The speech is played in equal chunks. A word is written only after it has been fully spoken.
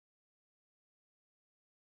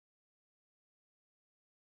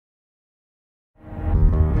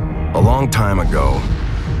A long time ago,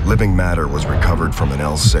 living matter was recovered from an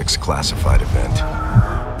L6 classified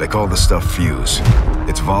event. They call the stuff fuse.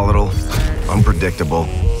 It's volatile, unpredictable,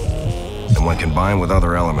 and when combined with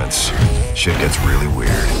other elements, shit gets really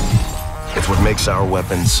weird. It's what makes our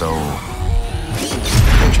weapons so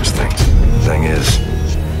interesting. Thing is,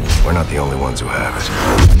 we're not the only ones who have it.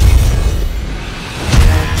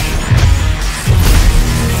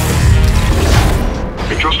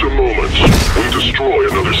 In just a moment, we destroy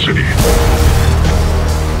another city.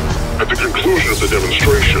 At the conclusion of the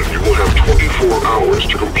demonstration, you will have 24 hours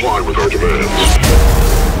to comply with our demands.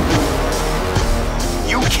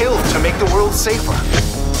 You killed to make the world safer.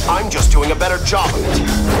 I'm just doing a better job of it.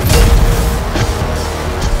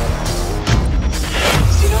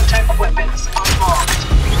 Xenotech weapons unlocked.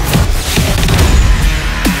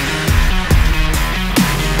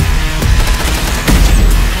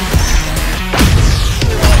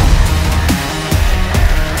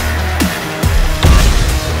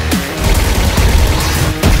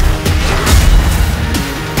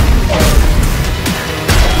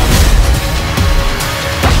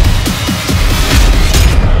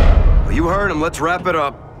 You heard him, let's wrap it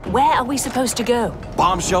up. Where are we supposed to go?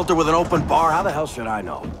 Bomb shelter with an open bar? How the hell should I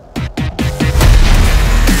know?